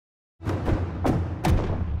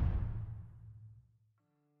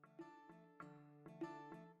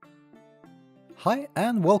Hi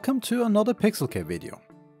and welcome to another Pixelcave video.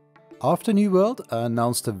 After New World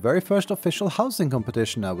announced the very first official housing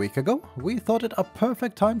competition a week ago, we thought it a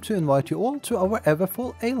perfect time to invite you all to our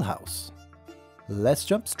Everfall Alehouse. Let's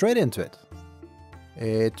jump straight into it.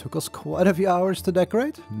 It took us quite a few hours to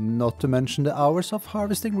decorate, not to mention the hours of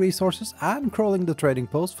harvesting resources and crawling the trading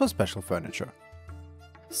post for special furniture.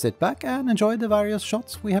 Sit back and enjoy the various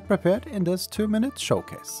shots we have prepared in this 2-minute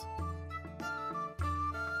showcase.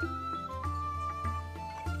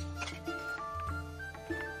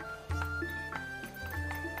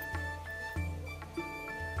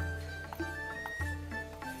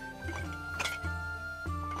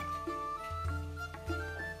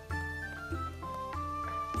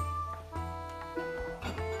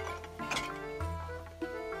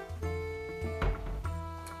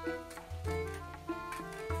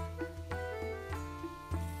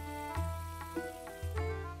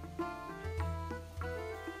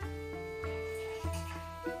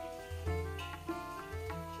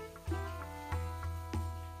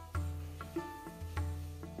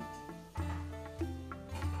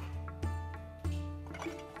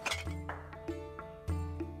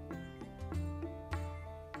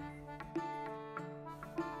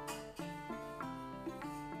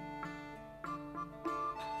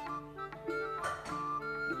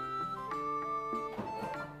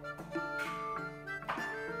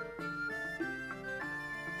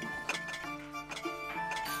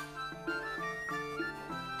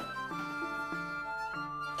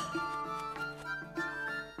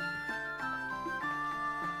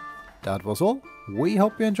 That was all. We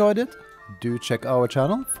hope you enjoyed it. Do check our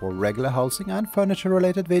channel for regular housing and furniture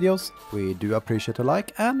related videos. We do appreciate a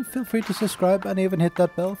like and feel free to subscribe and even hit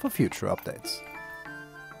that bell for future updates.